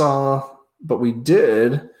guys saw, but we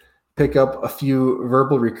did pick up a few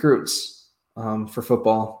verbal recruits for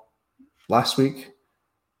football last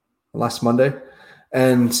Monday,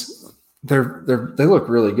 and they look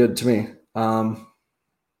really good to me. But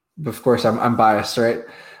of course, I'm biased, right?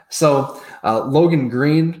 So Logan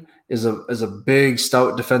Green is a big,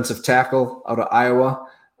 stout defensive tackle out of Iowa.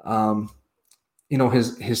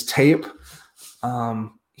 His tape.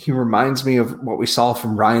 He reminds me of what we saw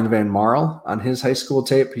from Ryan Van Marl on his high school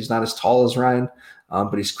tape. He's not as tall as Ryan,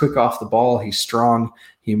 but he's quick off the ball. He's strong.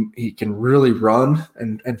 He can really run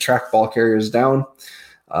and track ball carriers down.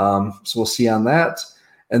 So we'll see on that.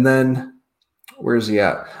 And then where is he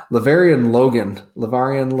at? Lavarian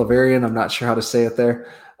Lavarian. I'm not sure how to say it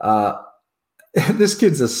there. This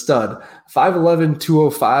kid's a stud. 5'11",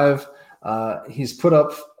 205. He's put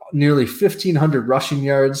up nearly 1,500 rushing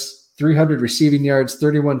yards, 300 receiving yards,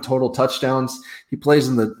 31 total touchdowns. He plays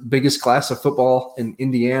in the biggest class of football in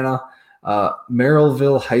Indiana,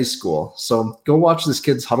 Merrillville High School. So go watch this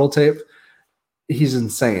kid's huddle tape. He's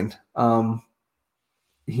insane.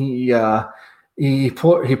 He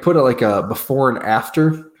put like a before and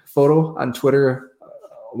after photo on Twitter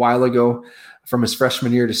a while ago from his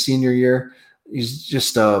freshman year to senior year. He's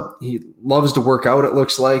just he loves to work out, it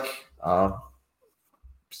looks like.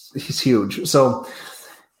 He's huge. So,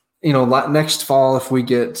 next fall, if we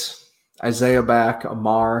get Isaiah back,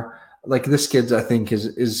 Amar, like this kid's, I think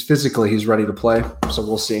is physically, he's ready to play. So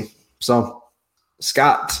we'll see. So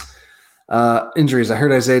Scott, injuries. I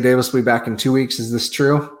heard Isaiah Davis will be back in 2 weeks. Is this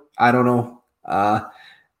true? I don't know.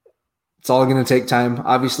 It's all going to take time.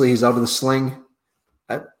 Obviously, he's out of the sling.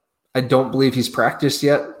 I don't believe he's practiced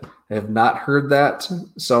yet. I have not heard that.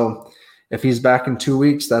 So if he's back in 2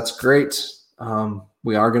 weeks, that's great.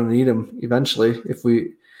 We are going to need him eventually. If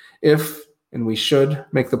we should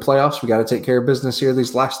make the playoffs, we got to take care of business here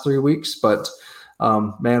these last 3 weeks. But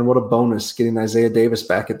man, what a bonus getting Isaiah Davis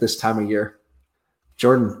back at this time of year.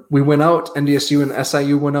 Jordan, we went out. NDSU and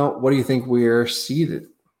SIU went out. What do you think we are seated?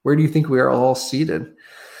 Where do you think we are all seated?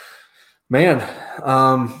 Man,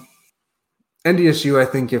 NDSU, I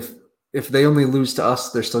think if they only lose to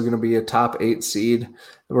us, they're still going to be a top 8 seed.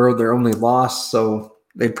 We're their only loss, so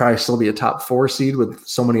they'd probably still be a top 4 seed with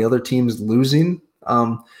so many other teams losing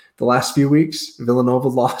the last few weeks. Villanova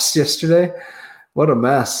lost yesterday. What a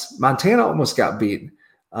mess. Montana almost got beat.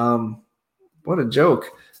 What a joke.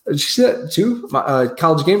 Did you see that too?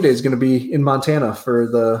 College Game Day is going to be in Montana for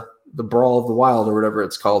the Brawl of the Wild or whatever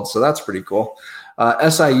it's called, so that's pretty cool.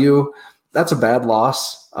 SIU, that's a bad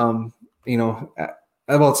loss. Well,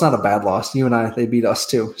 it's not a bad loss. You and I, they beat us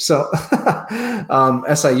too. So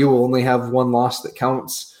SIU will only have one loss that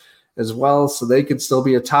counts as well. So they could still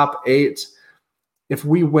be a top 8. If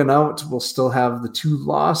we win out, we'll still have the 2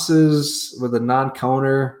 losses with a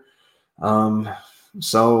non-counter.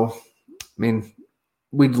 So,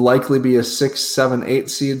 we'd likely be a 6, 7, 8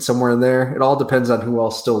 seed somewhere in there. It all depends on who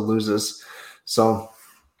else still loses. So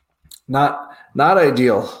not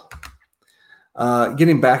ideal.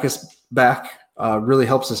 Getting back really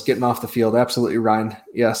helps us getting off the field. Absolutely, Ryan.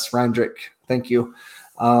 Yes, Rindrick. Thank you.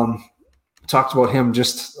 Talked about him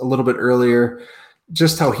just a little bit earlier,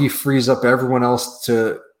 just how he frees up everyone else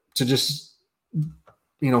to just,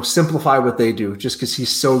 simplify what they do just because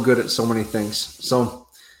he's so good at so many things. So,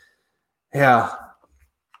 yeah,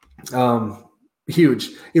 huge.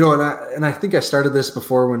 And I think I started this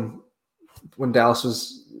before when Dallas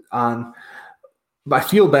was on. I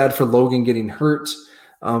feel bad for Logan getting hurt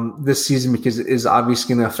this season because it is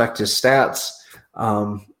obviously going to affect his stats.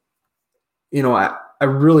 I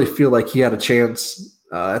really feel like he had a chance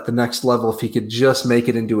at the next level if he could just make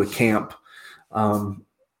it into a camp.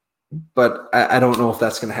 But I don't know if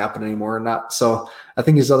that's going to happen anymore or not. So I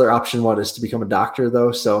think his other option is to become a doctor,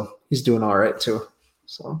 though. So he's doing all right, too.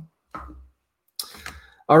 So,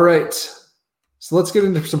 all right. So let's get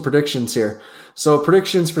into some predictions here. So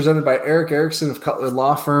predictions presented by Eric Erickson of Cutler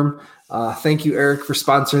Law Firm. Thank you, Eric, for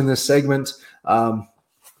sponsoring this segment.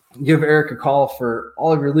 Give Eric a call for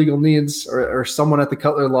all of your legal needs or someone at the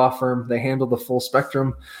Cutler Law Firm. They handle the full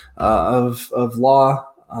spectrum of law.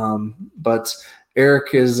 But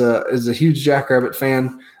Eric is a huge Jackrabbit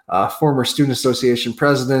fan, former Student Association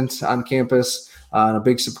president on campus, and a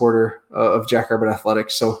big supporter of Jackrabbit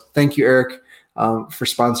Athletics. So thank you, Eric, for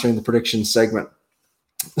sponsoring the predictions segment.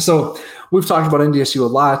 So we've talked about NDSU a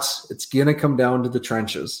lot. It's going to come down to the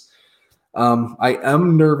trenches. I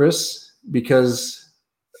am nervous because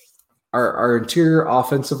our interior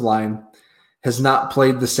offensive line has not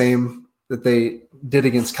played the same that they did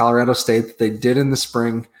against Colorado State, that they did in the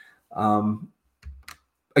spring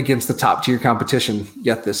against the top-tier competition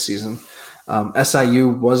yet this season. SIU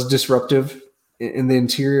was disruptive in the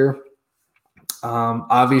interior.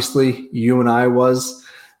 Obviously, UNI was.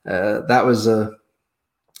 That was a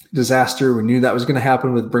disaster. We knew that was going to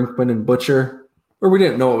happen with Brinkman and Butcher, or we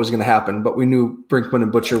didn't know what was going to happen, but we knew Brinkman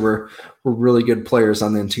and Butcher were really good players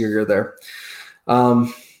on the interior there.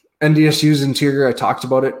 NDSU's interior, I talked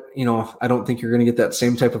about it. I don't think you're going to get that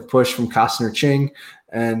same type of push from Costner Ching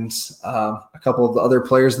and a couple of the other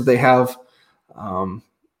players that they have.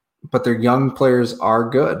 But their young players are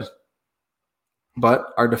good.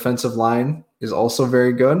 But our defensive line is also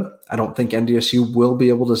very good. I don't think NDSU will be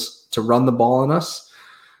able to run the ball on us.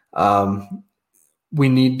 We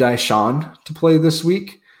need Dyshawn to play this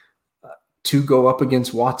week to go up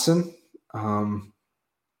against Watson.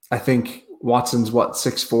 I think Watson's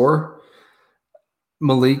 6'4".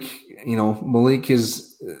 Malik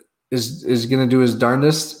is going to do his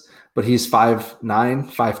darndest, but he's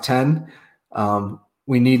 5'9", 5'10".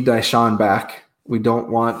 We need Dyshawn back. We don't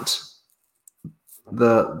want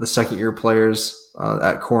the second year players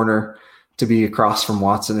at corner to be across from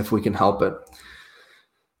Watson if we can help it.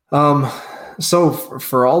 So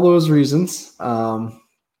for all those reasons, I'm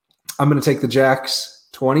going to take the Jacks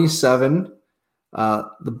 27,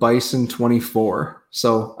 the Bison 24.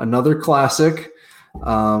 So another classic.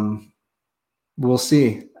 We'll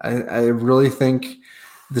see. I really think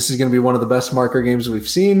this is going to be one of the best marker games we've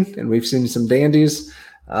seen, and we've seen some dandies.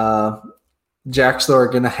 Jacks, though, are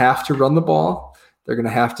going to have to run the ball. They're going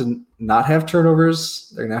to have to not have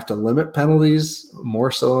turnovers. They're going to have to limit penalties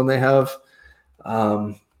more so than they have.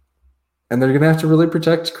 And they're going to have to really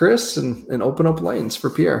protect Chris and open up lanes for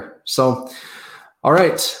Pierre. So, all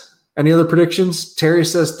right. Any other predictions? Terry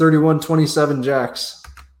says 31-27 Jacks.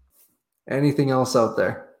 Anything else out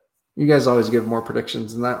there? You guys always give more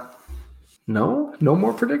predictions than that. No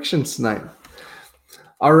more predictions tonight.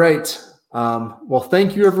 All right. Well,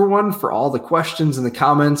 thank you everyone for all the questions and the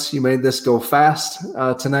comments. You made this go fast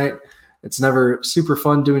tonight. It's never super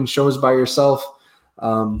fun doing shows by yourself.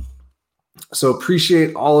 So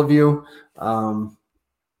appreciate all of you.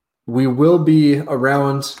 We will be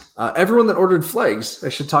around everyone that ordered flags. I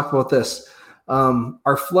should talk about this.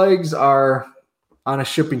 Our flags are on a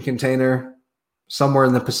shipping container somewhere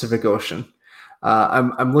in the Pacific Ocean.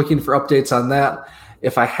 I'm looking for updates on that.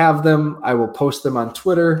 If I have them, I will post them on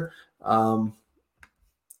Twitter and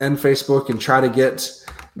Facebook and try to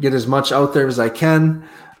get as much out there as I can.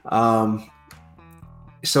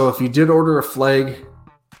 So if you did order a flag,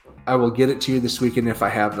 I will get it to you this weekend if I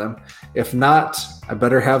have them. If not, I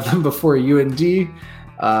better have them before UND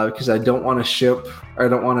because I don't want to ship or I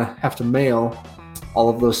don't want to have to mail all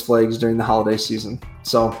of those flags during the holiday season.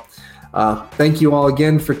 So thank you all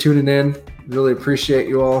again for tuning in. Really appreciate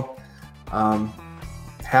you all.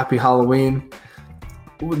 Happy Halloween.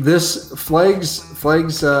 This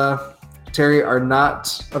flags, Terry, are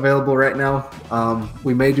not available right now.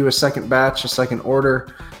 We may do a second batch, a second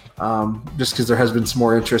order, just because there has been some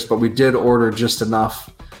more interest, but we did order just enough.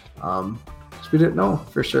 We didn't know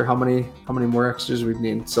for sure how many more extras we'd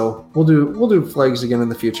need. So we'll do flags again in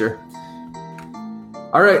the future.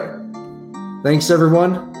 All right. Thanks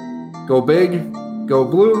everyone. Go big, go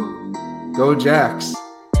blue, go Jacks.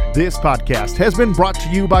 This podcast has been brought to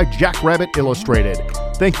you by Jackrabbit Illustrated.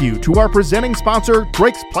 Thank you to our presenting sponsor,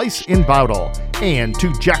 Drake's Place in Bowdle, and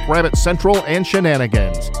to Jackrabbit Central and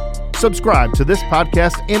Shenanigans. Subscribe to this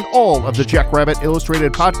podcast and all of the Jackrabbit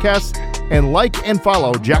Illustrated podcasts, and like and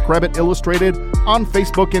follow Jackrabbit Illustrated on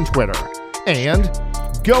Facebook and Twitter. And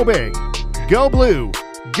go big, go blue,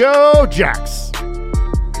 go Jacks!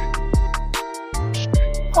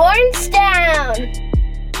 Horns down!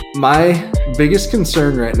 My biggest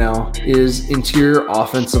concern right now is interior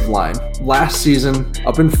offensive line. Last season,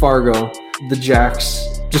 up in Fargo, the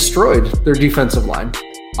Jacks destroyed their defensive line.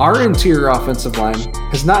 Our interior offensive line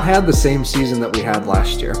has not had the same season that we had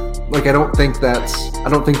last year. Like, I don't think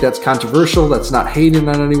that's controversial. That's not hating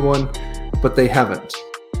on anyone, but they haven't.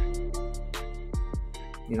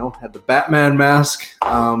 Had the Batman mask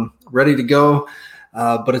ready to go,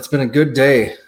 but it's been a good day